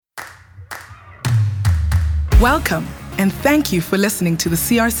Welcome, and thank you for listening to the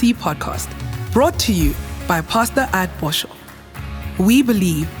CRC podcast, brought to you by Pastor Boshoff. We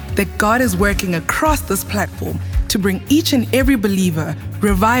believe that God is working across this platform to bring each and every believer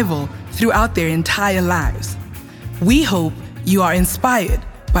revival throughout their entire lives. We hope you are inspired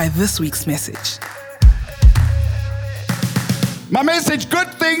by this week's message. My message,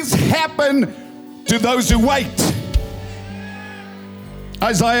 good things happen to those who wait.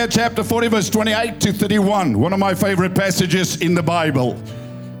 Isaiah chapter 40, verse 28 to 31, one of my favorite passages in the Bible.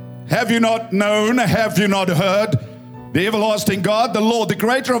 Have you not known, have you not heard? The everlasting God, the Lord, the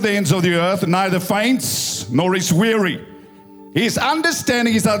creator of the ends of the earth, neither faints nor is weary. His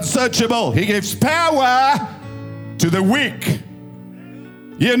understanding is unsearchable. He gives power to the weak.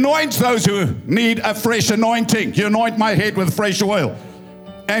 He anoints those who need a fresh anointing. You anoint my head with fresh oil.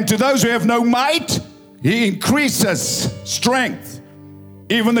 And to those who have no might, he increases strength.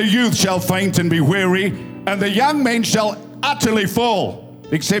 Even the youth shall faint and be weary, and the young men shall utterly fall,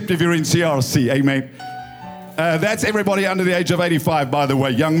 except if you're in CRC, amen. That's everybody under the age of 85, by the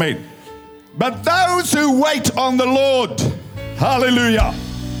way, young men. But those who wait on the Lord, hallelujah,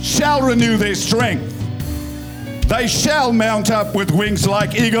 shall renew their strength. They shall mount up with wings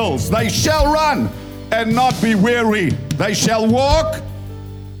like eagles. They shall run and not be weary. They shall walk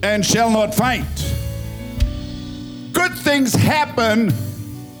and shall not faint. Good things happen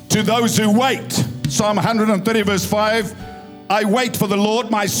to those who wait. Psalm 130 verse 5, I wait for the Lord,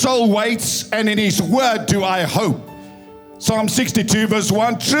 my soul waits, and in his word do I hope. Psalm 62 verse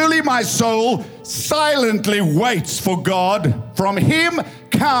 1, truly my soul silently waits for God. From him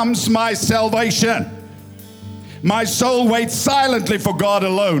comes my salvation. My soul waits silently for God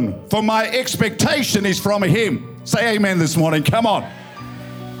alone, for my expectation is from him. Say amen this morning, come on.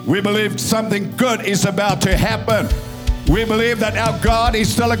 We believe something good is about to happen. We believe that our God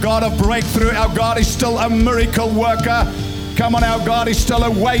is still a God of breakthrough. Our God is still a miracle worker. Come on, our God is still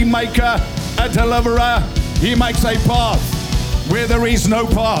a way maker, a deliverer. He makes a path where there is no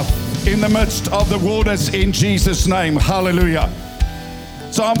path in the midst of the waters in Jesus' name. Hallelujah.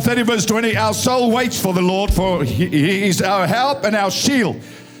 Psalm 30 verse 20, our soul waits for the Lord, for he is our help and our shield.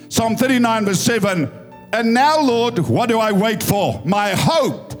 Psalm 39 verse 7, and now, Lord, what do I wait for? My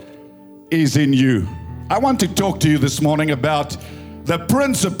hope is in you. I want to talk to you this morning about the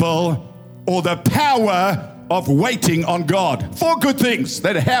principle or the power of waiting on God. 4 good things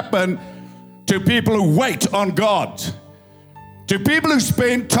that happen to people who wait on God, to people who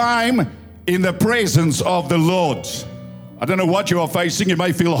spend time in the presence of the Lord. I don't know what you are facing. You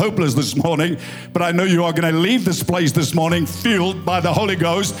may feel hopeless this morning, but I know you are going to leave this place this morning fueled by the Holy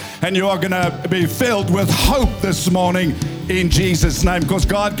Ghost, and you are going to be filled with hope this morning in Jesus' name, because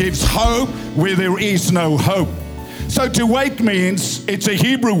God gives hope where there is no hope. So to wait means, it's a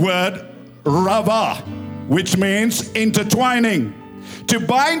Hebrew word, rava, which means intertwining, to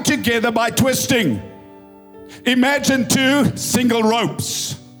bind together by twisting. Imagine 2 single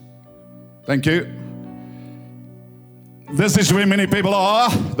ropes. Thank you. This is where many people are.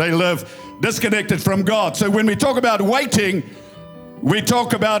 They live disconnected from God. So when we talk about waiting, we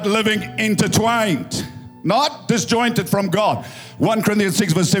talk about living intertwined, not disjointed from God. 1 Corinthians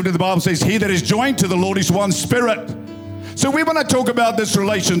 6 verse 7, the Bible says, he that is joined to the Lord is one spirit. So we want to talk about this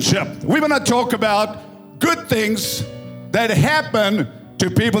relationship. We want to talk about good things that happen to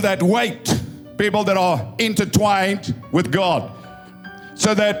people that wait, people that are intertwined with God.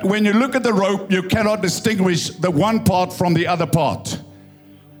 So that when you look at the rope, you cannot distinguish the one part from the other part.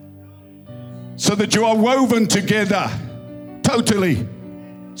 So that you are woven together totally,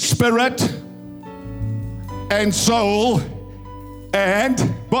 spirit and soul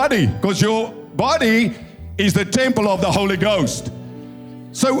and body, because your body is the temple of the Holy Ghost.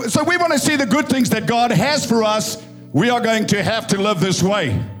 So we want to see the good things that God has for us. We are going to have to live this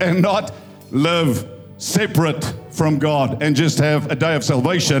way and not live separate from God and just have a day of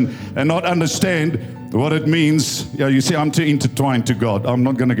salvation and not understand what it means. Yeah, you see, I'm too intertwined to God. I'm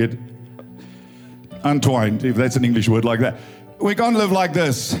not going to get untwined, if that's an English word like that. We can't live like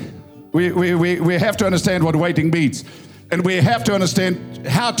this. We have to understand what waiting means, and we have to understand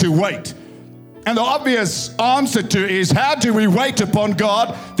how to wait. And the obvious answer to is, how do we wait upon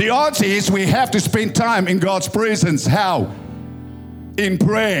God? The answer is, we have to spend time in God's presence. How? In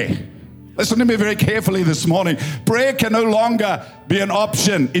prayer. Listen to me very carefully this morning. Prayer can no longer be an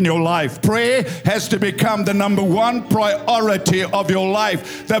option in your life. Prayer has to become the number 1 priority of your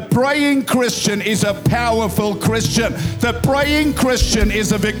life. The praying Christian is a powerful Christian. The praying Christian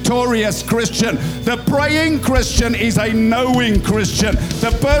is a victorious Christian. The praying Christian is a knowing Christian.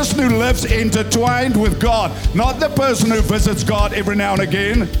 The person who lives intertwined with God, not the person who visits God every now and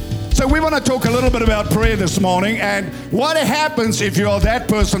again. So we want to talk a little bit about prayer this morning and what happens if you are that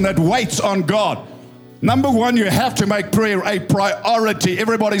person that waits on God. Number one, you have to make prayer a priority.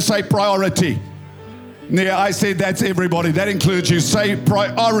 Everybody say priority. Yeah, I said that's everybody. That includes you. Say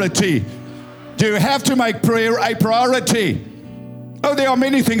priority. You have to make prayer a priority. Oh, there are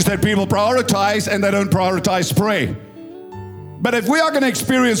many things that people prioritize and they don't prioritize prayer. But if we are going to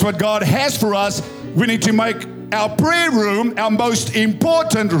experience what God has for us, we need to make our prayer room our most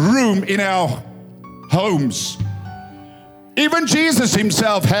important room in our homes. Even Jesus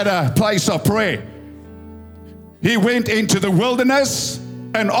himself had a place of prayer. He went into the wilderness,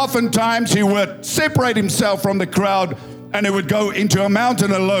 and oftentimes he would separate himself from the crowd and he would go into a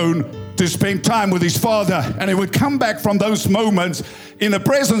mountain alone to spend time with his Father. And he would come back from those moments in the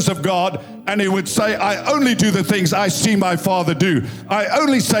presence of God and he would say, I only do the things I see my Father do. I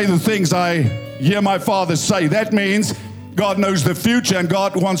only say the things I hear my Father say. That means God knows the future and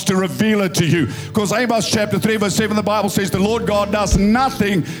God wants to reveal it to you. Because Amos chapter 3 verse 7, the Bible says the Lord God does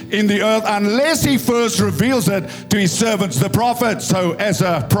nothing in the earth unless he first reveals it to his servants, the prophets. So as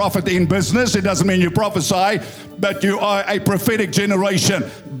a prophet in business, it doesn't mean you prophesy, but you are a prophetic generation.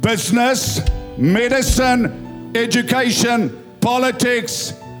 Business, medicine, education,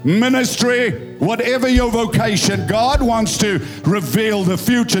 politics, ministry, whatever your vocation, God wants to reveal the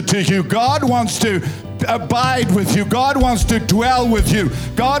future to you. God wants to abide with you. God wants to dwell with you.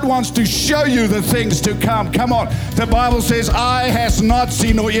 God wants to show you the things to come. Come on. The Bible says, eye has not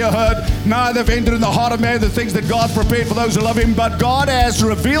seen nor ear heard, neither have entered in the heart of man the things that God prepared for those who love him, but God has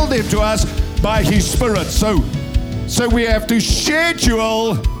revealed them to us by his Spirit. So we have to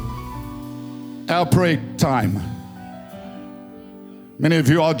schedule our prayer time. Many of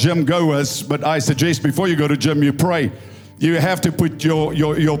you are gym goers, but I suggest before you go to gym, you pray. You have to put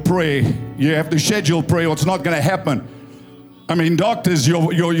your prayer, you have to schedule prayer or it's not going to happen. I mean, doctors,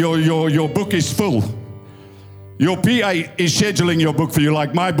 your book is full. Your PA is scheduling your book for you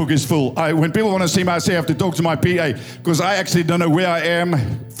like my book is full. When people want to see me, I say I have to talk to my PA because I actually don't know where I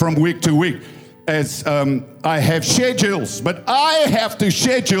am from week to week. As I have schedules, but I have to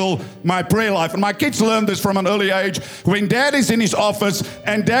schedule my prayer life. And my kids learned this from an early age. When dad is in his office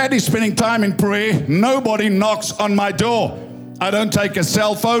and dad is spending time in prayer, nobody knocks on my door. I don't take a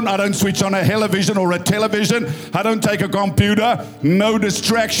cell phone. I don't switch on a television or a television. I don't take a computer. No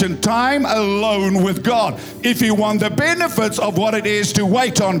distraction. Time alone with God. If you want the benefits of what it is to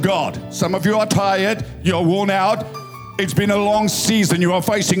wait on God. Some of you are tired. You're worn out. It's been a long season. You are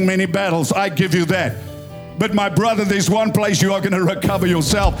facing many battles. I give you that. But my brother, there's one place you are going to recover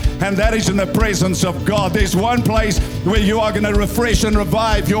yourself, and that is in the presence of God. There's one place where you are going to refresh and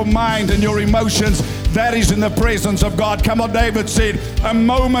revive your mind and your emotions. That is in the presence of God. Come on, David said, a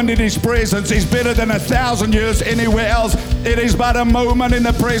moment in his presence is better than 1,000 years anywhere else. It is but a moment in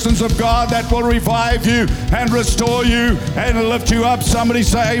the presence of God that will revive you and restore you and lift you up. Somebody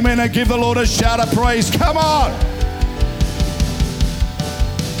say amen and give the Lord a shout of praise. Come on.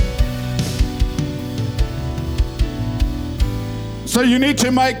 So you need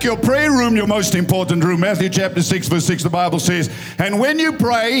to make your prayer room your most important room. Matthew chapter 6 verse 6, the Bible says, and when you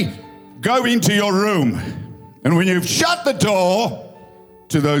pray, go into your room. And when you've shut the door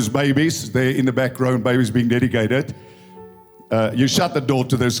to those babies, they're in the back row, babies being dedicated. You shut the door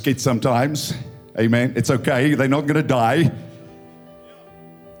to those kids sometimes. Amen. It's okay. They're not going to die.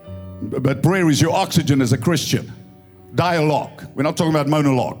 But prayer is your oxygen as a Christian. Dialogue. We're not talking about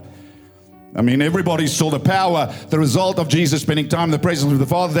monologue. I mean, everybody saw the power, the result of Jesus spending time in the presence of the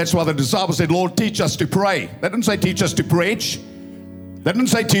Father. That's why the disciples said, Lord, teach us to pray. They didn't say teach us to preach. They didn't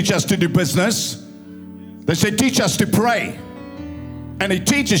say teach us to do business. They said teach us to pray. And he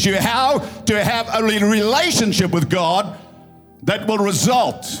teaches you how to have a relationship with God that will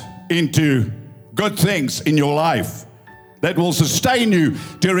result into good things in your life, that will sustain you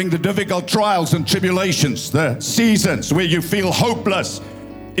during the difficult trials and tribulations, the seasons where you feel hopeless.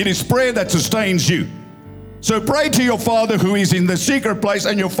 It is prayer that sustains you. So pray to your Father who is in the secret place,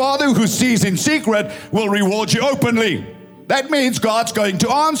 and your Father who sees in secret will reward you openly. That means God's going to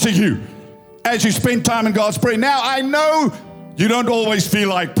answer you as you spend time in God's prayer. Now, I know you don't always feel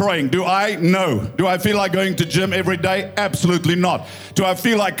like praying. Do I? No. Do I feel like going to gym every day? Absolutely not. Do I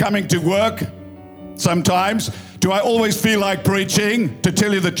feel like coming to work? Sometimes. Do I always feel like preaching? To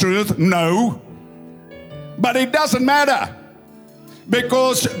tell you the truth, no. But it doesn't matter.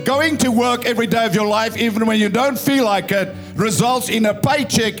 Because going to work every day of your life, even when you don't feel like it, results in a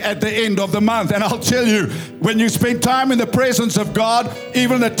paycheck at the end of the month. And I'll tell you, when you spend time in the presence of God,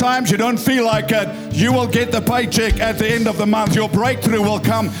 even at times you don't feel like it, you will get the paycheck at the end of the month. Your breakthrough will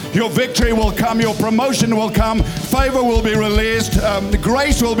come, your victory will come, your promotion will come, favor will be released,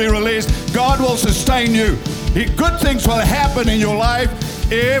 grace will be released, God will sustain you. Good things will happen in your life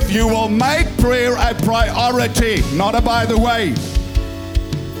if you will make prayer a priority, not a by the way.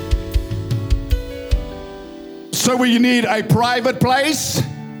 So we need a private place.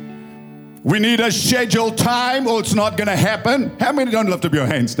 We need a scheduled time, or it's not going to happen. How many don't lift up your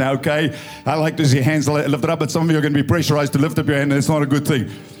hands now, okay? I like to see hands lifted up, but some of you are going to be pressurized to lift up your hand, and it's not a good thing.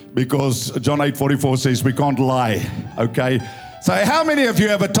 Because John 8:44 says we can't lie, okay? So how many of you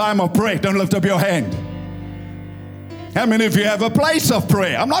have a time of prayer? Don't lift up your hand. How many of you have a place of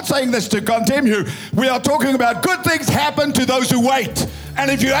prayer? I'm not saying this to condemn you. We are talking about good things happen to those who wait. And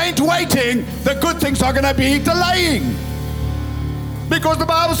if you ain't waiting, the good things are going to be delaying. Because the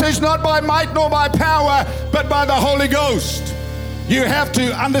Bible says not by might nor by power, but by the Holy Ghost. You have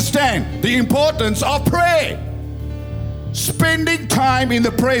to understand the importance of prayer. Spending time in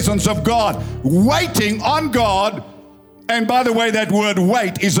the presence of God, waiting on God. And by the way, that word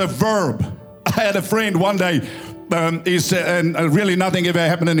wait is a verb. I had a friend one day, and really nothing ever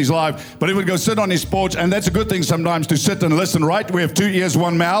happened in his life, but he would go sit on his porch, and that's a good thing sometimes to sit and listen, right? We have 2 ears,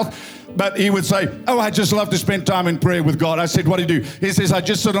 1 mouth. But he would say, oh, I just love to spend time in prayer with God. I said, what do you do? He says, I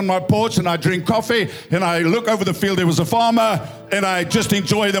just sit on my porch and I drink coffee and I look over the field. There was a farmer and I just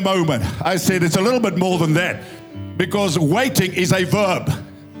enjoy the moment. I said, it's a little bit more than that, because waiting is a verb.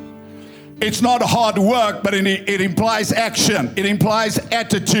 It's not hard work, but it implies action. It implies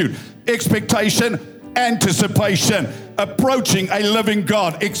attitude, expectation, anticipation, approaching a living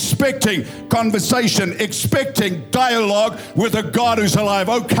God, expecting conversation, expecting dialogue with a God who's alive.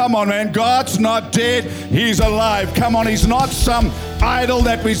 Oh, come on, man. God's not dead. He's alive. Come on. He's not some idol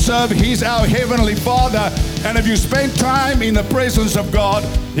that we serve. He's our Heavenly Father. And if you spend time in the presence of God,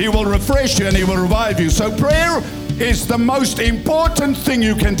 He will refresh you and He will revive you. So prayer is the most important thing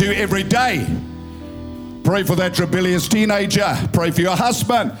you can do every day. Pray for that rebellious teenager. Pray for your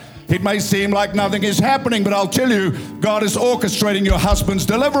husband. It may seem like nothing is happening, but I'll tell you, God is orchestrating your husband's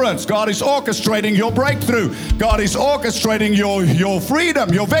deliverance. God is orchestrating your breakthrough. God is orchestrating your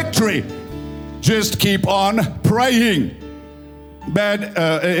freedom, your victory. Just keep on praying. Bad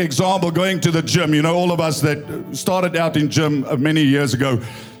example, going to the gym. You know, all of us that started out in gym many years ago,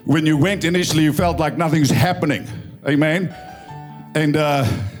 when you went initially, you felt like nothing's happening. Amen? And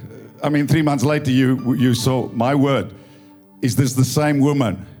 3 months later, you saw, my word, is this the same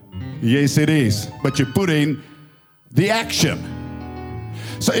woman? Yes, it is. But you put in the action.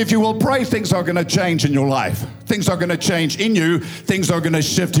 So if you will pray, things are going to change in your life. Things are going to change in you. Things are going to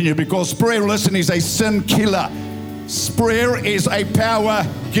shift in you, because prayer, listen, is a sin killer. Prayer is a power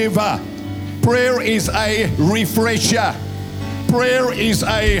giver. Prayer is a refresher. Prayer is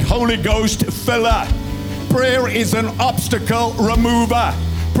a Holy Ghost filler. Prayer is an obstacle remover.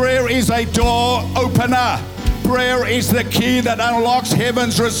 Prayer is a door opener. Prayer is the key that unlocks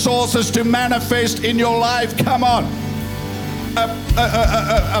heaven's resources to manifest in your life. Come on.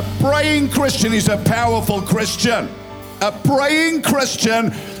 A praying Christian is a powerful Christian. A praying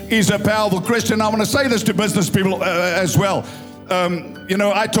Christian is a powerful Christian. I want to say this to business people as well.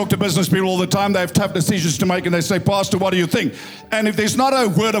 I talk to business people all the time. They have tough decisions to make, and they say, Pastor, what do you think? And if there's not a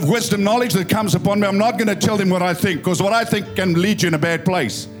word of wisdom, knowledge that comes upon me, I'm not going to tell them what I think, because what I think can lead you in a bad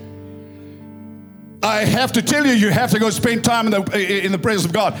place. I have to tell you, you have to go spend time in the presence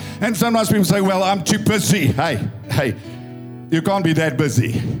of God. And sometimes people say, well, I'm too busy. Hey, you can't be that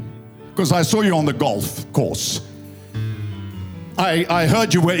busy, because I saw you on the golf course. I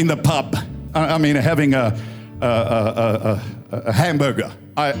heard you were in the pub. Having a hamburger.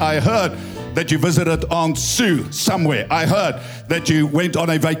 I heard that you visited Aunt Sue somewhere. I heard that you went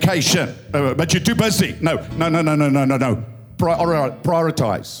on a vacation, but you're too busy. No.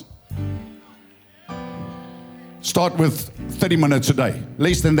 Prioritize. Start with 30 minutes a day.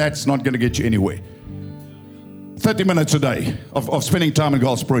 Less than that's not going to get you anywhere. 30 minutes a day of spending time in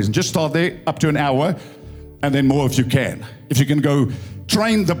God's presence. Just start there, up to an hour, and then more if you can. If you can go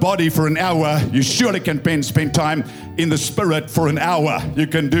train the body for an hour, you surely can spend time in the Spirit for an hour. You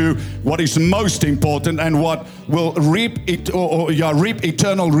can do what is most important and what will reap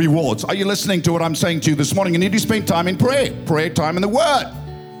eternal rewards. Are you listening to what I'm saying to you this morning? You need to spend time in prayer time in the Word.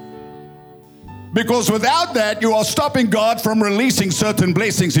 Because without that, you are stopping God from releasing certain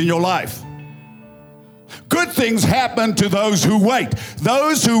blessings in your life. Good things happen to those who wait.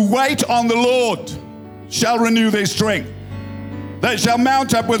 Those who wait on the Lord shall renew their strength. They shall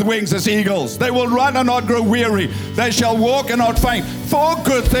mount up with wings as eagles. They will run and not grow weary. They shall walk and not faint. 4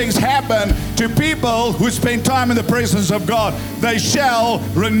 good things happen to people who spend time in the presence of God. They shall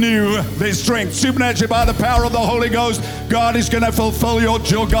renew their strength. Supernaturally, by the power of the Holy Ghost, God is going to fulfill your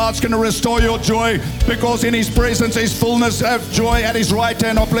joy. God's going to restore your joy, because in His presence is fullness of joy. At His right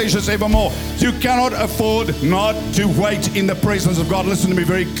hand are pleasures evermore. You cannot afford not to wait in the presence of God. Listen to me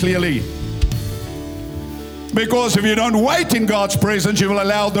very clearly. Because if you don't wait in God's presence, you will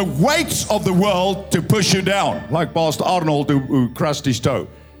allow the weights of the world to push you down, like Pastor Arnold who crushed his toe.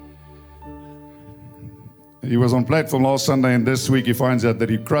 He was on platform last Sunday, and this week he finds out that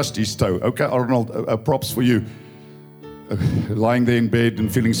he crushed his toe. Okay, Arnold, props for you. Lying there in bed and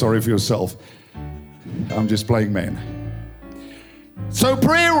feeling sorry for yourself. I'm just playing man. So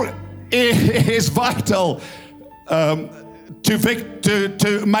prayer is vital to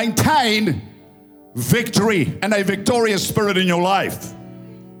maintain victory and a victorious spirit in your life.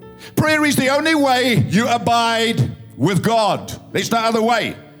 Prayer is the only way you abide with God. There's no other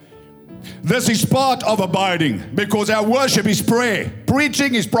way. This is part of abiding, because our worship is prayer.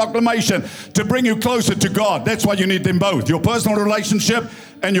 Preaching is proclamation to bring you closer to God. That's why you need them both. Your personal relationship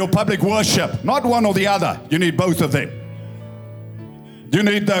and your public worship. Not one or the other. You need both of them. You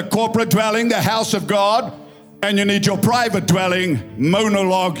need the corporate dwelling, the house of God, and you need your private dwelling,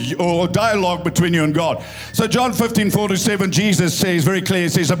 monologue or dialogue between you and God. So John 15:4-7, Jesus says very clear, He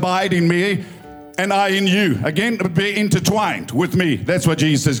says, abide in me and I in you. Again, be intertwined with me. That's what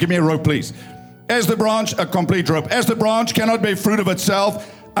Jesus says. Give me a rope, please. As the branch, a complete rope. As the branch cannot bear fruit of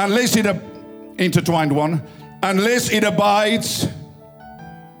itself unless it, intertwined one, unless it abides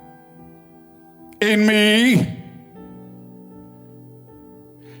in me.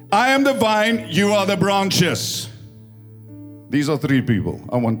 I am the vine, you are the branches. These are 3 people.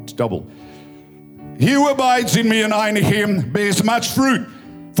 I want double. He who abides in me and I in him bears much fruit.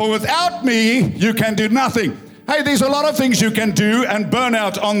 For without me, you can do nothing. Hey, there's a lot of things you can do and burn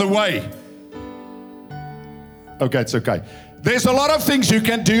out on the way. Okay, it's okay. There's a lot of things you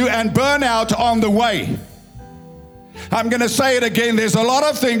can do and burn out on the way. I'm going to say it again. There's a lot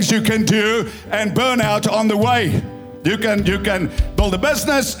of things you can do and burn out on the way. You can build a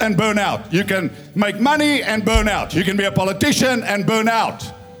business and burn out. You can make money and burn out. You can be a politician and burn out.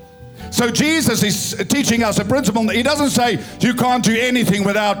 So Jesus is teaching us a principle. He doesn't say you can't do anything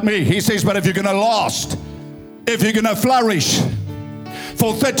without me. He says, but if you're going to last, if you're going to flourish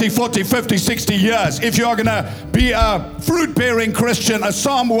for 30, 40, 50, 60 years, if you are going to be a fruit-bearing Christian, a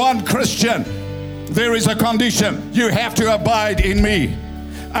Psalm 1 Christian, there is a condition. You have to abide in me.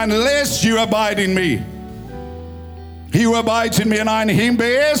 Unless you abide in me, he who abides in me and I in him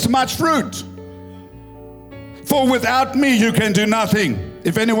bears much fruit. For without me you can do nothing.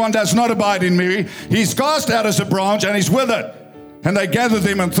 If anyone does not abide in me, he's cast out as a branch and he's withered. And they gather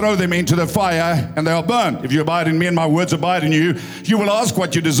them and throw them into the fire, and they are burned. If you abide in me and my words abide in you, you will ask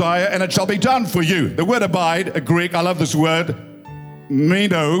what you desire, and it shall be done for you. The word abide, a Greek, I love this word,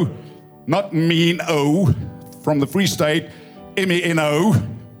 meno, not mean-o, from the Free State, M-E-N-O.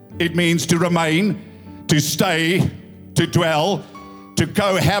 It means to remain, to stay, to dwell, to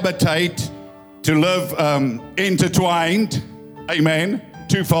cohabitate, to live intertwined. Amen.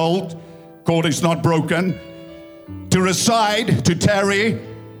 Twofold. Cord is not broken. To reside, to tarry,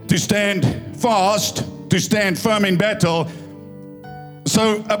 to stand fast, to stand firm in battle.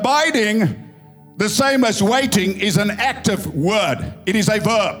 So abiding, the same as waiting, is an active word. It is a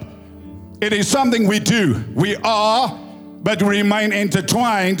verb. It is something we do. We are, but we remain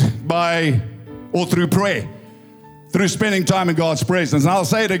intertwined by or through prayer, through spending time in God's presence. And I'll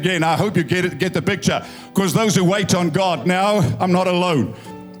say it again. I hope you get the picture. Because those who wait on God, now I'm not alone.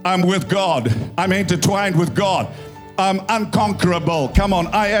 I'm with God. I'm intertwined with God. I'm unconquerable. Come on,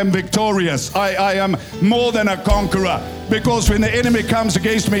 I am victorious. I am more than a conqueror. Because when the enemy comes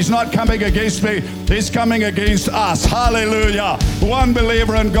against me, he's not coming against me, he's coming against us. Hallelujah. One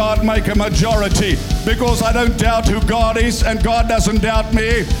believer in God make a majority. Because I don't doubt who God is, and God doesn't doubt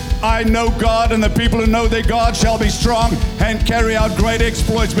me. I know God, and the people who know their God shall be strong and carry out great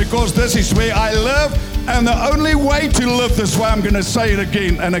exploits, because this is where I live. And the only way to live this way, I'm going to say it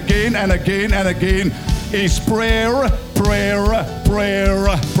again and again and again and again, is prayer, prayer,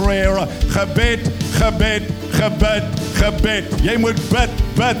 prayer, prayer. Gebed, gebed, gebed, gebed. Jy moet bid,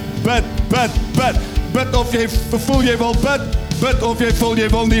 bid, bid, bid, bid. Bid of jy voel jy wil bid, bid of jy voel jy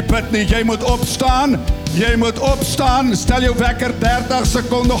wil nie bid nie. Jy moet opstaan. Jy moet opstaan. Stel jou wekker 30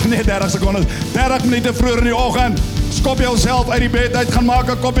 sekondes, nog nie 30 sekondes, 30 minute vroeër in die oggend. Skop jouself uit die bed uit, gaan maak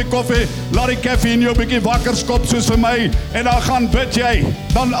 'n koppie koffie, laat die koffie in jou bietjie wakker skop soos vir my, en dan gaan bid jy.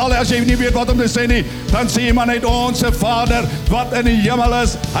 Dan as jy nie weet wat om te sê nie, dan sê jy maar net Onse Vader wat in die hemel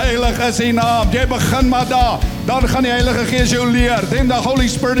is, heilig is U naam. Jy begin maar daar. Dan gaan die Heilige Gees jou leer. Then the Holy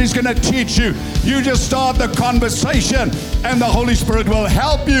Spirit is going to teach you. You just start the conversation and the Holy Spirit will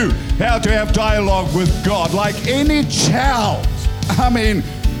help you how to have dialogue with God like any child. I mean,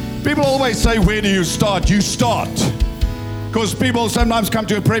 people always say, where do you start? You start. Because people sometimes come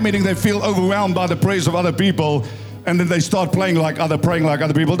to a prayer meeting, they feel overwhelmed by the prayers of other people, and then they start praying like other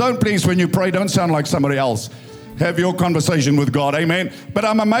people. Don't please, when you pray, don't sound like somebody else. Have your conversation with God, amen. But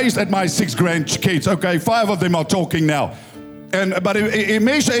I'm amazed at my 6 grandkids. Okay, 5 of them are talking now. But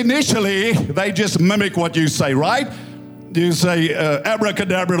initially, they just mimic what you say, right? You say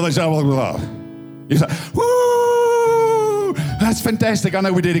abracadabra, they say, blah, blah. You say, woo! That's fantastic. I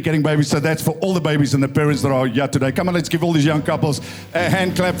know we're dedicating babies, so that's for all the babies and the parents that are here today. Come on, let's give all these young couples a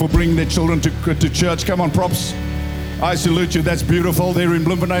hand clap for bringing their children to church. Come on, props. I salute you. That's beautiful. They're in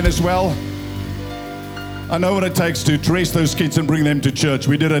Bloemfontein as well. I know what it takes to dress those kids and bring them to church.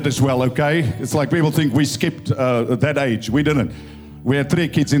 We did it as well, okay? It's like people think we skipped that age. We didn't. We had 3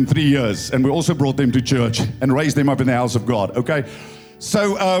 kids in 3 years, and we also brought them to church and raised them up in the house of God, okay?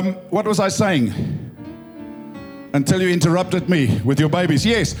 So, what was I saying? Until you interrupted me with your babies.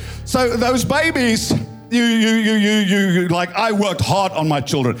 Yes. So, those babies, you like, I worked hard on my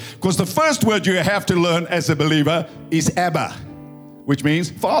children. Because the first word you have to learn as a believer is Abba, which means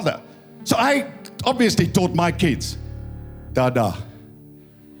Father. So, I obviously taught my kids Dada,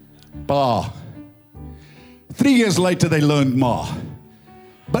 Pa. 3 years later they learned Ma.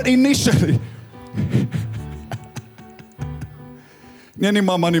 But initially nie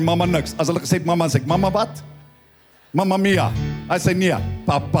mama niks. As hulle gesê mama, sê ek mama wat? Mama Mia. I say nee,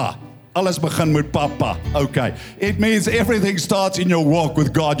 Papa. Alles begin met Papa. Okay. It means everything starts in your walk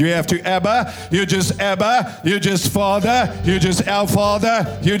with God. You have to Abba, you just Father, you just our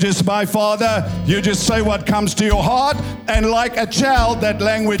Father, you just my Father, you just say what comes to your heart, and like a child, that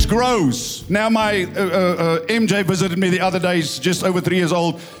language grows. Now my MJ visited me the other day, he's just over 3 years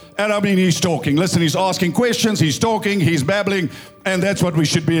old, and I mean, he's talking. Listen, he's asking questions, he's talking, he's babbling, and that's what we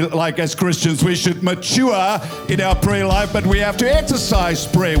should be like as Christians. We should mature in our prayer life, but we have to exercise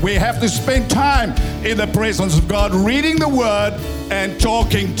prayer. We have to spend time in the presence of God, reading the Word and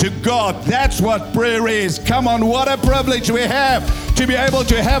talking to God. That's what prayer is. Come on, what a privilege we have to be able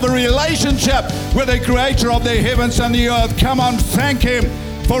to have a relationship with the Creator of the heavens and the earth. Come on, thank Him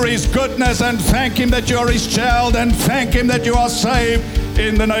for His goodness, and thank Him that you are His child, and thank Him that you are saved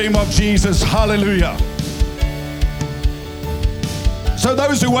in the name of Jesus. Hallelujah. So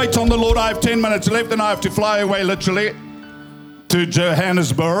those who wait on the Lord, I have 10 minutes left and I have to fly away literally to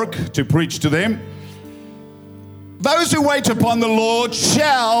Johannesburg to preach to them. Those who wait upon the Lord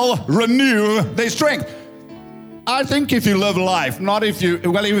shall renew their strength. I think if you live life, even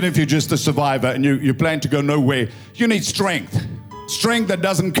if you're just a survivor and you plan to go nowhere, you need strength. Strength that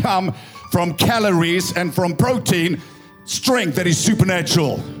doesn't come from calories and from protein. Strength that is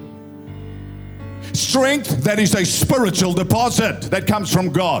supernatural. Strength that is a spiritual deposit that comes from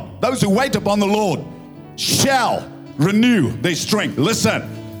God. Those who wait upon the Lord shall renew their strength. Listen,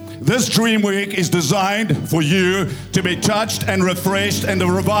 this Dream Week is designed for you to be touched and refreshed and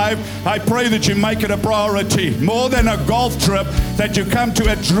revived. I pray that you make it a priority, more than a golf trip, that you come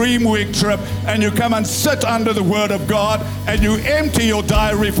to a Dream Week trip and you come and sit under the Word of God and you empty your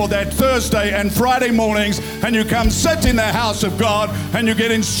diary for that Thursday and Friday mornings and you come sit in the house of God and you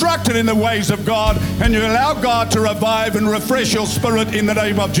get instructed in the ways of God and you allow God to revive and refresh your spirit in the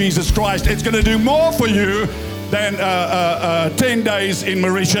name of Jesus Christ. It's going to do more for you than 10 days in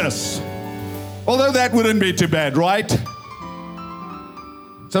Mauritius. Although that wouldn't be too bad, right?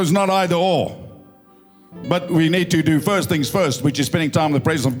 So it's not either or. But we need to do first things first, which is spending time in the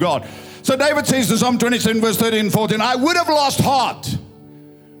presence of God. So David says in Psalm 27, verse 13 and 14, I would have lost heart.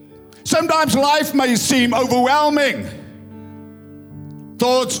 Sometimes life may seem overwhelming.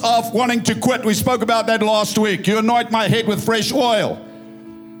 Thoughts of wanting to quit. We spoke about that last week. You anoint my head with fresh oil.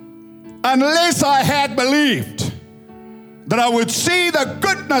 Unless I had believed that I would see the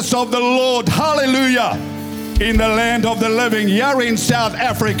goodness of the Lord, hallelujah, in the land of the living, here in South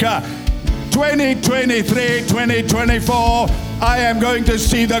Africa, 2023, 2024, I am going to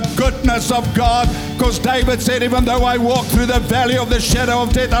see the goodness of God, because David said, even though I walk through the valley of the shadow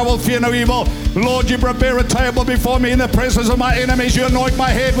of death, I will fear no evil. Lord, you prepare a table before me in the presence of my enemies. You anoint my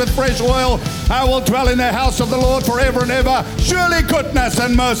head with fresh oil. I will dwell in the house of the Lord forever and ever. Surely goodness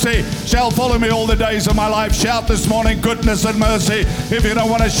and mercy shall follow me all the days of my life. Shout this morning, goodness and mercy. If you don't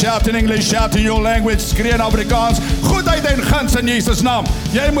want to shout in English, shout in your language. Skree in Afrikaans. Goedheid en guns in Jesus' naam.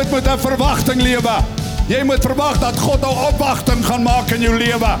 Jy moet met 'n verwagting lewe. Jy moet verwag dat God 'n opwagting gaan maak in jou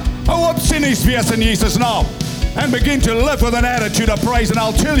lewe. Hou op sinnies wees in Jesus' naam. And begin to live with an attitude of praise. And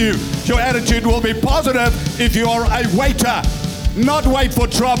I'll tell you, your attitude will be positive if you are a waiter. Not wait for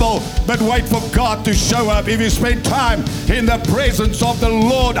trouble, but wait for God to show up. If you spend time in the presence of the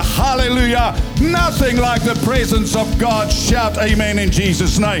Lord, hallelujah, nothing like the presence of God. Shout amen in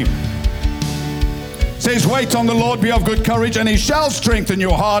Jesus' name. It says, wait on the Lord, be of good courage, and he shall strengthen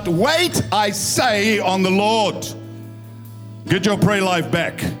your heart. Wait, I say, on the Lord. Get your prayer life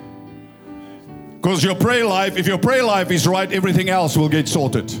back. Because your prayer life, if your prayer life is right, everything else will get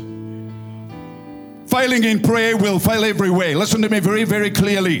sorted. Failing in prayer will fail everywhere. Listen to me very, very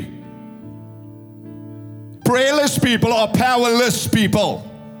clearly. Prayerless people are powerless people.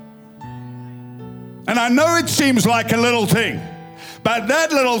 And I know it seems like a little thing, but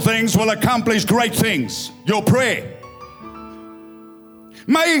that little things will accomplish great things. Your prayer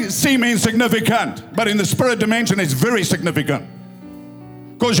may seem insignificant, but in the spirit dimension, it's very significant.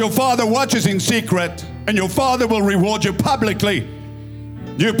 Because your Father watches in secret, and your Father will reward you publicly.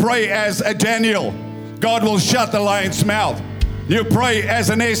 You pray as a Daniel, God will shut the lion's mouth. You pray as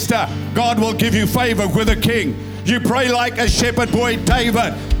an Esther, God will give you favor with a king. You pray like a shepherd boy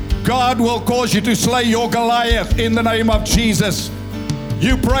David, God will cause you to slay your Goliath in the name of Jesus.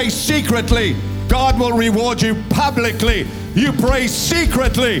 You pray secretly, God will reward you publicly. You pray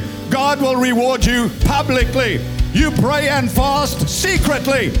secretly, God will reward you publicly. You pray and fast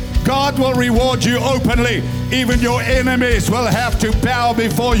secretly, God will reward you openly. Even your enemies will have to bow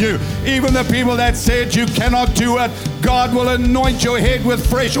before you. Even the people that said you cannot do it, God will anoint your head with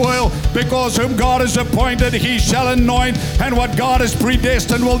fresh oil, because whom God has appointed, he shall anoint. And what God has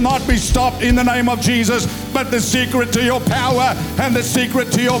predestined will not be stopped in the name of Jesus. But the secret to your power and the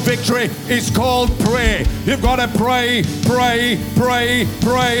secret to your victory is called prayer. You've got to pray, pray, pray,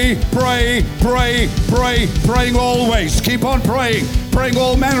 pray, pray, pray, pray, praying always. Keep on praying, praying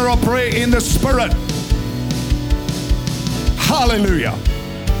all manner of prayer in the Spirit. Hallelujah.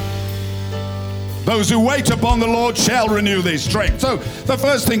 Those who wait upon the Lord shall renew their strength. So the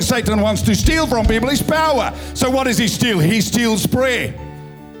first thing Satan wants to steal from people is power. So what does he steal? He steals prayer.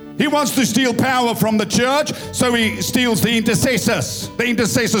 He wants to steal power from the church, so he steals the intercessors. The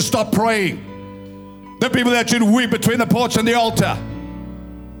intercessors stop praying. The people that should weep between the porch and the altar.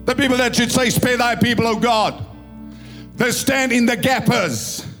 The people that should say, spare thy people, O God. They stand in the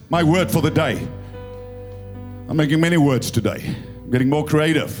gappers. My word for the day. I'm making many words today. I'm getting more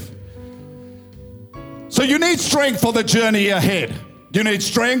creative. So you need strength for the journey ahead. You need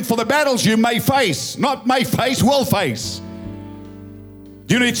strength for the battles you may face. Not may face, will face.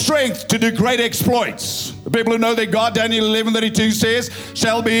 You need strength to do great exploits. The people who know their God, Daniel 11:32 says,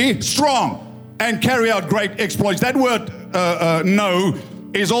 shall be strong and carry out great exploits. That word, know,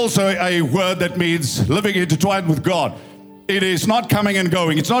 is also a word that means living intertwined with God. It is not coming and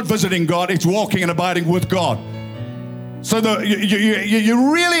going. It's not visiting God. It's walking and abiding with God. So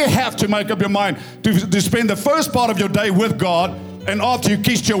you really have to make up your mind to spend the first part of your day with God, and after you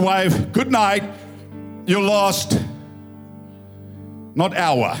kissed your wife, good night, your last, not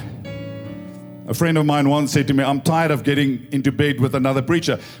hour. A friend of mine once said to me, I'm tired of getting into bed with another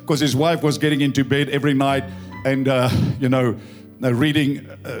preacher, because his wife was getting into bed every night and, reading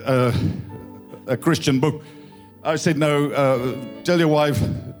a Christian book. I said, no, tell your wife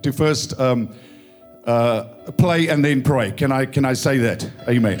to first play and then pray. Can I say that?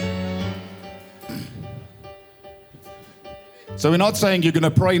 Amen. So we're not saying you're going to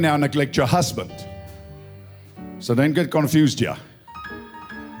pray now and neglect your husband. So don't get confused here.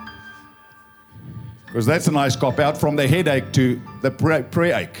 Because that's a nice cop out from the headache to the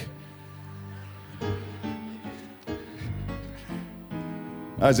prayer ache.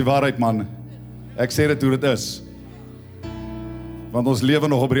 As die waarheid man. Ek sê dit hoe dit is. Want ons lewe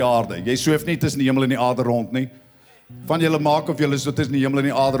nog op die aarde. Jy sweef nie tussen die hemel en die aarde rond nie. Van julle maak of julle so tussen die hemel en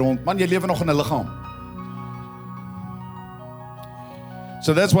die aarde rond. Man, jy lewe nog in 'n liggaam.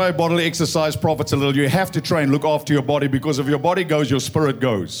 So that's why bodily exercise profits a little. You have to train, look after your body, because if your body goes, your spirit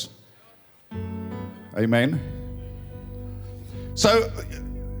goes. Amen. So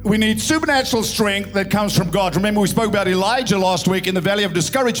we need supernatural strength that comes from God. Remember, we spoke about Elijah last week in the valley of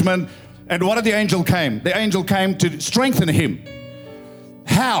discouragement. And what did the angel came? The angel came to strengthen him.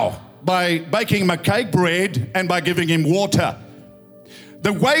 How? By baking him a cake, bread, and by giving him water.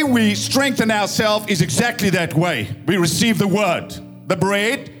 The way we strengthen ourselves is exactly that way. We receive the word, the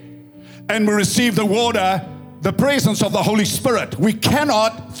bread, and we receive the water, the presence of the Holy Spirit. We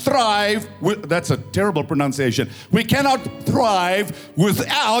cannot thrive with, that's a terrible pronunciation. We cannot thrive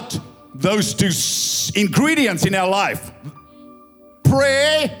without those two ingredients in our life.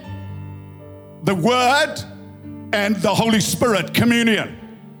 Prayer, the word, and the Holy Spirit, communion.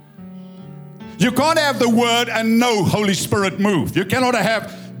 You can't have the word and no Holy Spirit move. You cannot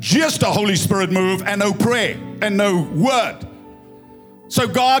have just a Holy Spirit move and no prayer and no word. So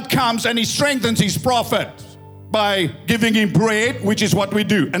God comes and he strengthens his prophet by giving him bread, which is what we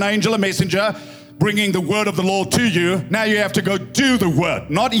do. An angel, a messenger, bringing the word of the Lord to you. Now you have to go do the word,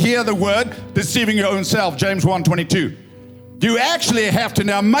 not hear the word, deceiving your own self, James 1:22. You actually have to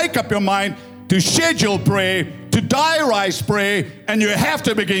now make up your mind to schedule prayer, to diarize prayer, and you have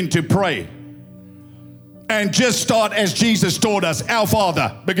to begin to pray. And just start as Jesus taught us, our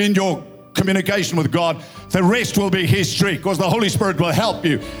Father. Begin your communication with God. The rest will be history because the Holy Spirit will help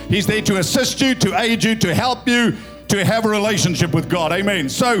you. He's there to assist you, to aid you, to help you, to have a relationship with God. Amen.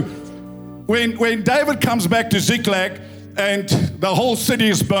 So when David comes back to Ziklag and the whole city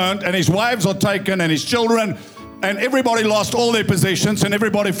is burnt and his wives are taken and his children and everybody lost all their possessions and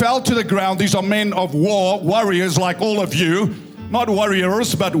everybody fell to the ground. These are men of war, warriors like all of you. Not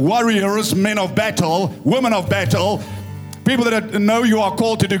warriors, but warriors, men of battle, women of battle, people that know you are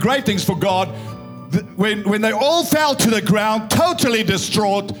called to do great things for God. When they all fell to the ground, totally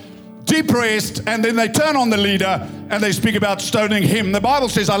distraught, depressed, and then they turn on the leader and they speak about stoning him. The Bible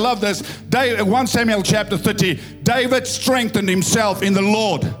says, I love this, 1 Samuel chapter 30, David strengthened himself in the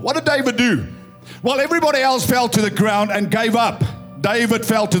Lord. What did David do? Well, everybody else fell to the ground and gave up. David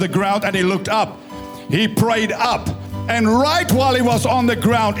fell to the ground and he looked up. He prayed up. And right while he was on the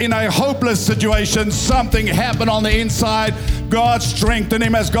ground in a hopeless situation, something happened on the inside. God strengthened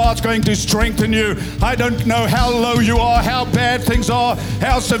him as God's going to strengthen you. I don't know how low you are, how bad things are,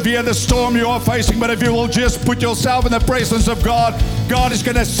 how severe the storm you are facing, but if you will just put yourself in the presence of God, God is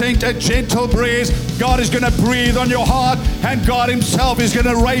going to send a gentle breeze. God is going to breathe on your heart, and God himself is going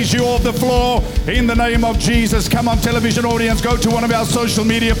to raise you off the floor in the name of Jesus. Come on, television audience, go to one of our social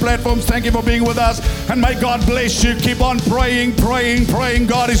media platforms. Thank you for being with us, and may God bless you. Keep on praying, praying, praying.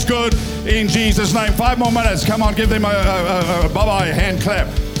 God is good in Jesus' name. 5 more minutes. Come on, give them a bye-bye hand clap.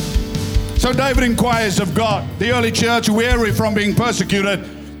 So David inquires of God. The early church, weary from being persecuted.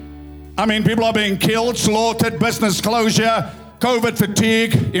 I mean, people are being killed, slaughtered, business closure, COVID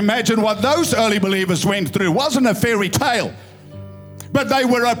fatigue. Imagine what those early believers went through. It wasn't a fairy tale. But they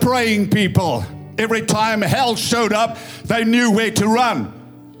were a praying people. Every time hell showed up, they knew where to run.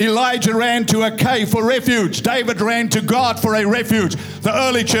 Elijah ran to a cave for refuge. David ran to God for a refuge. The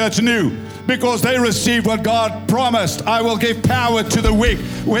early church knew because they received what God promised. I will give power to the weak.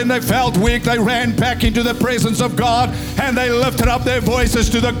 When they felt weak, they ran back into the presence of God and they lifted up their voices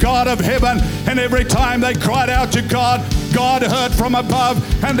to the God of heaven. And every time they cried out to God, God heard from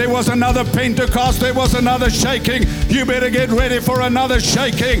above, and there was another Pentecost, there was another shaking. You better get ready for another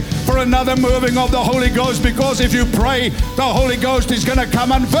shaking, for another moving of the Holy Ghost, because if you pray, the Holy Ghost is going to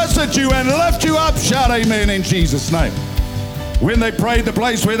come and visit you and lift you up. Shout amen in Jesus' name. When they prayed, the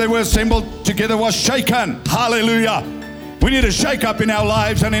place where they were assembled together was shaken. Hallelujah. We need a shake up in our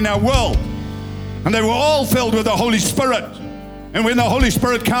lives and in our world. And they were all filled with the Holy Spirit. And when the Holy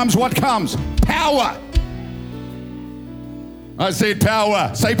Spirit comes, what comes? Power. I said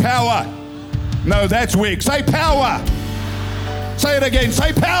power. Say power. No, that's weak. Say power. Say it again.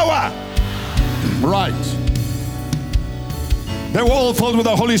 Say power. Right. They were all filled with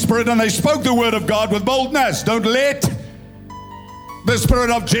the Holy Spirit and they spoke the word of God with boldness. Don't let the spirit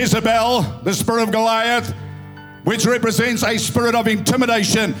of Jezebel, the spirit of Goliath, which represents a spirit of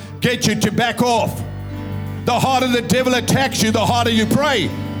intimidation, get you to back off. The harder the devil attacks you, the harder you pray.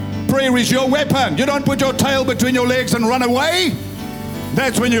 Prayer is your weapon. You don't put your tail between your legs and run away.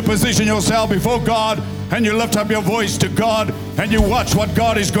 That's when you position yourself before God and you lift up your voice to God and you watch what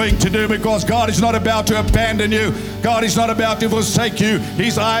God is going to do, because God is not about to abandon you. God is not about to forsake you.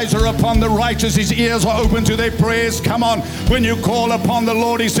 His eyes are upon the righteous. His ears are open to their prayers. Come on. When you call upon the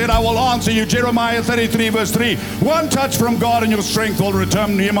Lord, he said, I will answer you. Jeremiah 33 verse 3. One touch from God and your strength will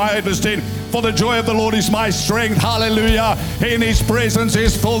return. Nehemiah 8 verse 10. For the joy of the Lord is my strength. Hallelujah. In his presence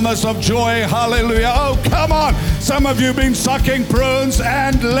is fullness of joy. Hallelujah. Oh, come on. Some of you have been sucking prunes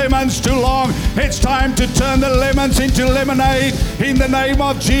and lemons too long. It's time to turn the lemons into lemonade in the name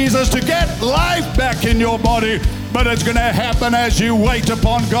of Jesus to get life back in your body. But it's going to happen as you wait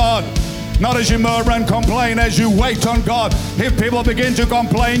upon God. Not as you murmur and complain, as you wait on God. If people begin to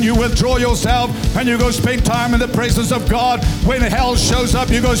complain, you withdraw yourself and you go spend time in the presence of God. When hell shows up,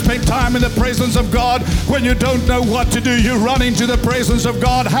 you go spend time in the presence of God. When you don't know what to do, you run into the presence of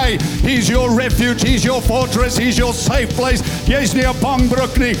God. Hey, He's your refuge, He's your fortress, He's your safe place. Jy's nie 'n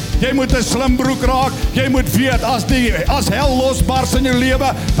bangbroek nie. Jy moet 'n slim broek raak. Jy moet weet as hel losbars in jou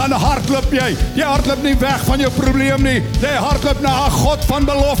lewe, dan hardloop jy. Jy hardloop nie weg van jou probleem nie. Jy hardloop na 'n God van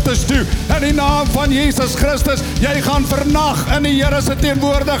beloftes toe. In die naam van Jesus Christus, jy gaan vernag in die Here se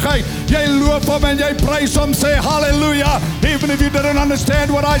teenwoordigheid. Jy loof hom en jy prys hom, sê hallelujah. Even if you didn't understand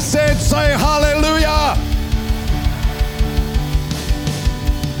what I said, say hallelujah.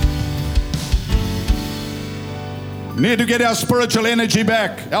 Need to get our spiritual energy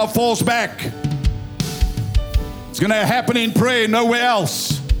back, our force back. It's going to happen in prayer, nowhere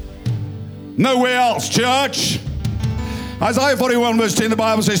else. Nowhere else, church. Isaiah 41 verse 10, the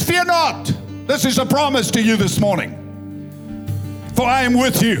Bible says, fear not. This is a promise to you this morning. For I am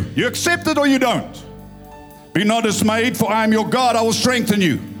with you. You accept it or you don't. Be not dismayed, for I am your God. I will strengthen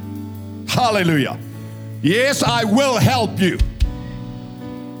you. Hallelujah. Yes, I will help you.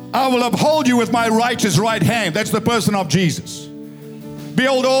 I will uphold you with my righteous right hand. That's the person of Jesus.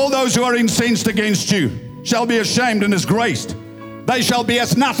 Behold, all those who are incensed against you shall be ashamed and disgraced. They shall be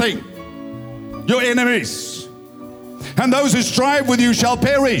as nothing. Your enemies. And those who strive with you shall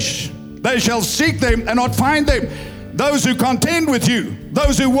perish. They shall seek them and not find them. Those who contend with you,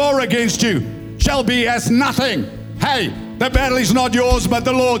 those who war against you, shall be as nothing. Hey, the battle is not yours but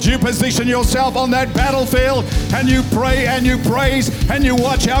the Lord's. You position yourself on that battlefield and you pray and you praise and you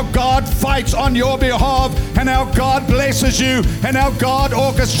watch how God fights on your behalf and how God blesses you and how God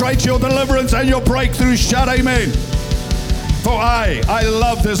orchestrates your deliverance and your breakthrough. Shout amen. For I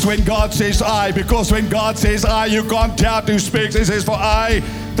love this when God says I, because when God says I, you can't doubt who speaks. He says, for I,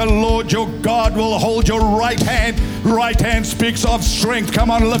 the Lord your God, will hold your right hand. Right hand speaks of strength.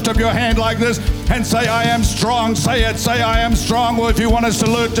 Come on, lift up your hand like this and say, I am strong. Say it. Say, I am strong. Or if you want to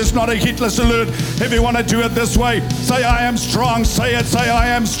salute, just not a Hitler salute. If you want to do it this way, say, I am strong. Say it. Say, I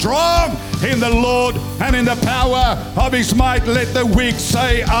am strong in the Lord and in the power of His might. Let the weak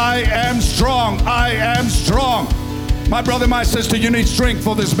say, I am strong. I am strong. My brother, my sister, you need strength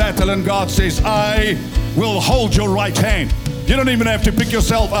for this battle. And God says, I will hold your right hand. You don't even have to pick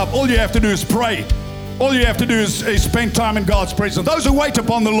yourself up. All you have to do is pray. All you have to do is spend time in God's presence. Those who wait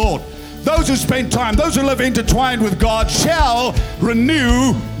upon the Lord, those who spend time, those who live intertwined with God shall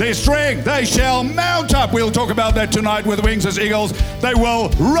renew their strength. They shall mount up. We'll talk about that tonight with wings as eagles. They will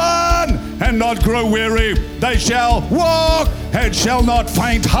run and not grow weary. They shall walk and shall not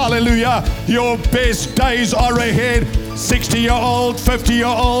faint. Hallelujah. Your best days are ahead. 60-year-old,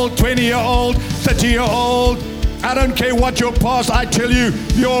 50-year-old, 20-year-old, 30-year-old. I don't care what your past, I tell you,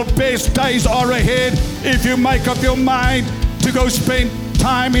 your best days are ahead. If you make up your mind to go spend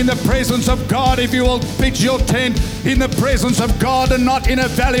time in the presence of God, if you will pitch your tent in the presence of God and not in a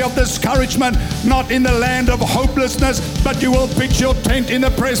valley of discouragement, not in the land of hopelessness, but you will pitch your tent in the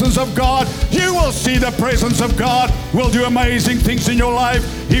presence of God, you will see the presence of God will do amazing things in your life.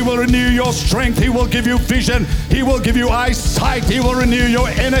 He will renew your strength. He will give you vision. He will give you eyesight. He will renew your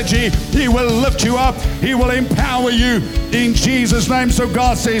energy. He will lift you up. He will empower you in Jesus' name. So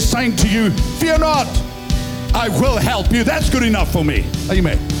God says, saying to you, fear not. I will help you. That's good enough for me.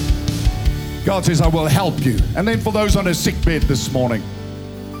 Amen. God says, I will help you. And then for those on a sick bed this morning,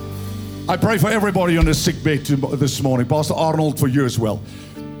 I pray for everybody on a sick bed this morning. Pastor Arnold, for you as well.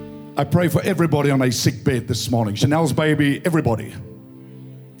 I pray for everybody on a sick bed this morning. Chanel's baby, everybody.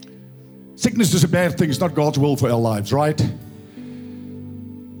 Sickness is a bad thing. It's not God's will for our lives, right?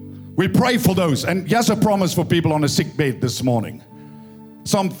 We pray for those. And here's a promise for people on a sick bed this morning.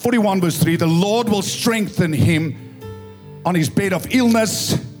 Psalm 41 verse 3, the Lord will strengthen him on his bed of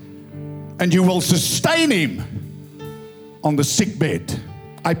illness, and you will sustain him on the sick bed.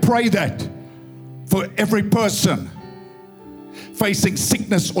 I pray that for every person facing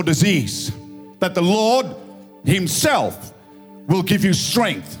sickness or disease, that the Lord Himself will give you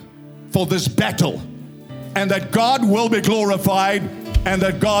strength for this battle, and that God will be glorified, and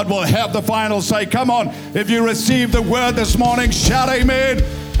that God will have the final say. Come on, if you receive the word this morning, shout amen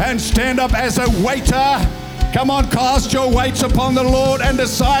and stand up as a waiter. Come on, cast your weights upon the Lord and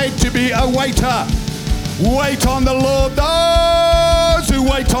decide to be a waiter. Wait on the Lord. Those who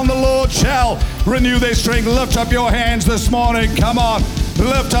wait on the Lord shall renew their strength. Lift up your hands this morning. Come on,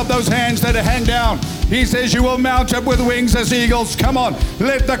 lift up those hands that hang down. He says you will mount up with wings as eagles. Come on,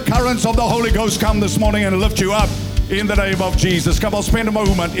 let the currents of the Holy Ghost come this morning and lift you up. In the name of Jesus. Come on, spend a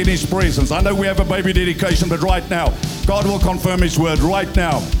moment in His presence. I know we have a baby dedication, but right now, God will confirm His word. Right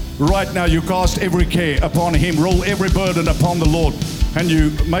now, Right now, you cast every care upon Him. Roll every burden upon the Lord. And you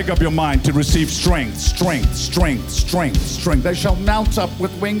make up your mind to receive strength, strength, strength, strength, strength. They shall mount up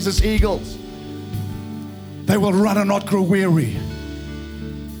with wings as eagles. They will run and not grow weary.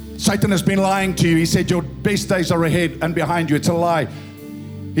 Satan has been lying to you. He said your best days are ahead and behind you. It's a lie.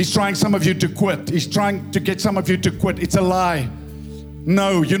 He's trying some of you to quit. He's trying to get some of you to quit. It's a lie.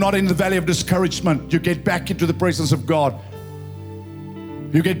 No, you're not in the valley of discouragement. You get back into the presence of God.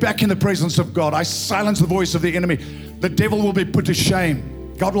 You get back in the presence of God. I silence the voice of the enemy. The devil will be put to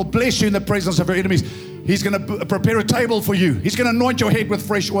shame. God will bless you in the presence of your enemies. He's going to prepare a table for you. He's going to anoint your head with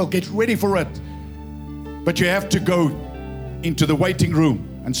fresh oil. Get ready for it. But you have to go into the waiting room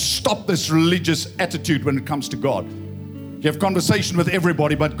and stop this religious attitude when it comes to God. You have conversation with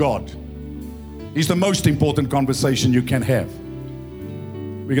everybody but God. He's the most important conversation you can have.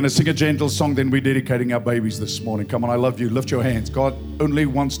 We're going to sing a gentle song, then we're dedicating our babies this morning. Come on, I love you. Lift your hands. God only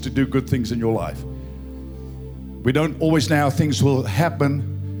wants to do good things in your life. We don't always know how things will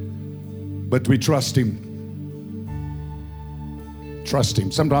happen, but we trust Him. Trust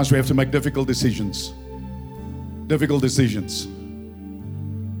Him. Sometimes we have to make difficult decisions. Difficult decisions.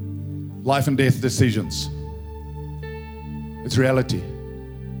 Life and death decisions. It's reality.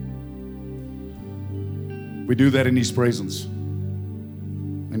 We do that in His presence.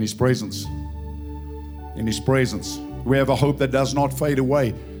 In His presence. In His presence. We have a hope that does not fade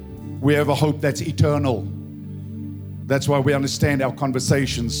away. We have a hope that's eternal. That's why we understand our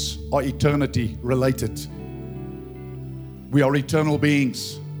conversations are eternity related. We are eternal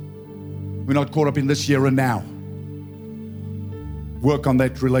beings. We're not caught up in this here and now. Work on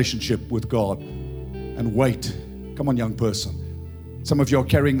that relationship with God and wait. Come on, young person. Some of you are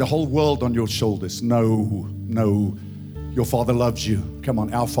carrying the whole world on your shoulders. No. Your Father loves you. Come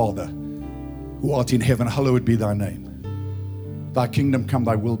on, our Father, who art in heaven, hallowed be thy name. Thy kingdom come,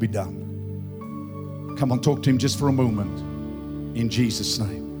 thy will be done. Come on, talk to Him just for a moment. In Jesus'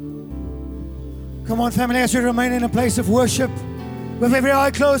 name. Come on, family, as you remain in a place of worship, with every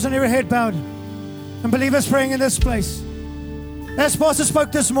eye closed and every head bowed, and believers praying in this place. As Pastor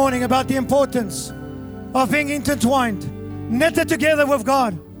spoke this morning about the importance of being intertwined, knitted together with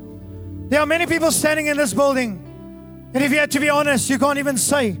God. There are many people standing in this building, and if you had to be honest, you can't even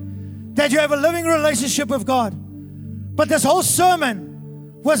say that you have a living relationship with God. But this whole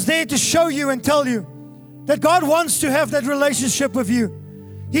sermon was there to show you and tell you that God wants to have that relationship with you.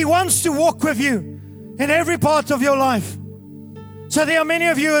 He wants to walk with you in every part of your life. So there are many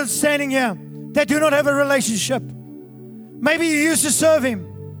of you standing here that do not have a relationship. Maybe you used to serve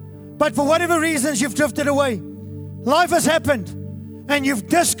Him, but for whatever reasons you've drifted away. Life has happened and you've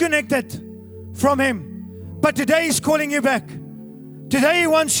disconnected from Him. But today He's calling you back. Today He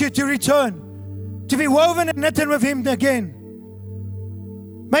wants you to return, to be woven and knitted with Him again.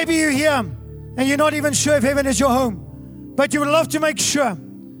 Maybe you're here and you're not even sure if heaven is your home, but you would love to make sure.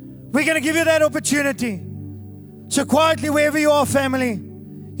 We're going to give you that opportunity. So quietly, wherever you are, family,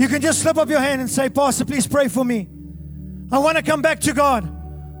 you can just slip up your hand and say, Pastor, please pray for me. I want to come back to God.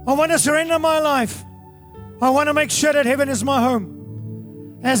 I want to surrender my life. I want to make sure that heaven is my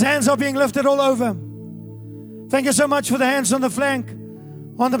home. As hands are being lifted all over. Thank you so much for the hands on the flank,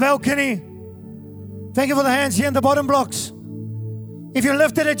 on the balcony. Thank you for the hands here in the bottom blocks. If you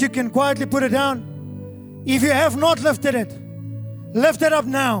lifted it, you can quietly put it down. If you have not lifted it, lift it up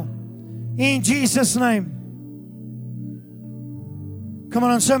now. In Jesus' name. Come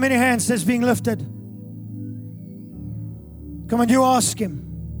on, so many hands that's being lifted. Come on, you ask Him.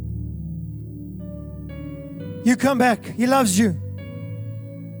 You come back. He loves you.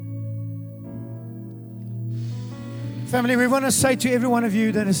 Family, we want to say to every one of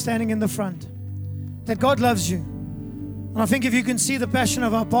you that is standing in the front that God loves you. And I think if you can see the passion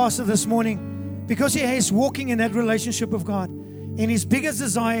of our pastor this morning, because he is walking in that relationship with God, and his biggest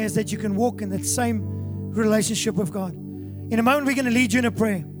desire is that you can walk in that same relationship with God. In a moment, we're going to lead you in a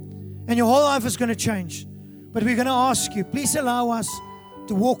prayer, and your whole life is going to change. But we're going to ask you, please allow us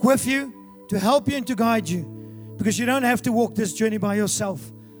to walk with you, to help you and to guide you, because you don't have to walk this journey by yourself.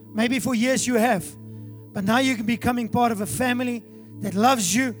 Maybe for years you have. But now you can be becoming part of a family that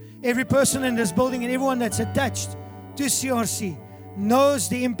loves you. Every person in this building and everyone that's attached to CRC knows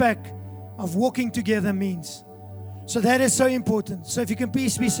the impact of walking together means. So that is so important. So if you can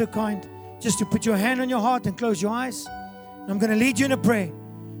please be so kind, just to put your hand on your heart and close your eyes. I'm going to lead you in a prayer.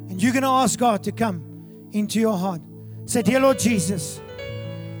 And you're going to ask God to come into your heart. Say, dear Lord Jesus,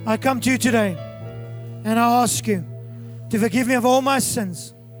 I come to you today and I ask you to forgive me of all my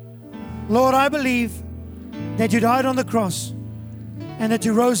sins. Lord, I believe that you died on the cross and that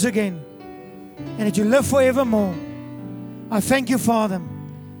you rose again and that you live forevermore. I thank you, Father,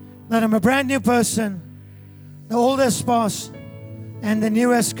 that I'm a brand new person. The old has passed and the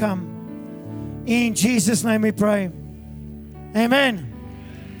new has come. In Jesus' name we pray. Amen.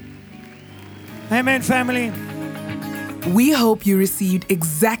 Amen, family. We hope you received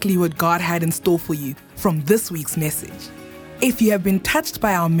exactly what God had in store for you from this week's message. If you have been touched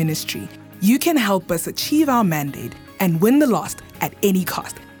by our ministry, you can help us achieve our mandate and win the lost at any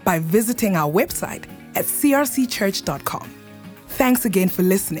cost by visiting our website at crcchurch.com. Thanks again for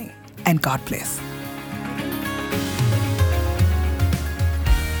listening, and God bless.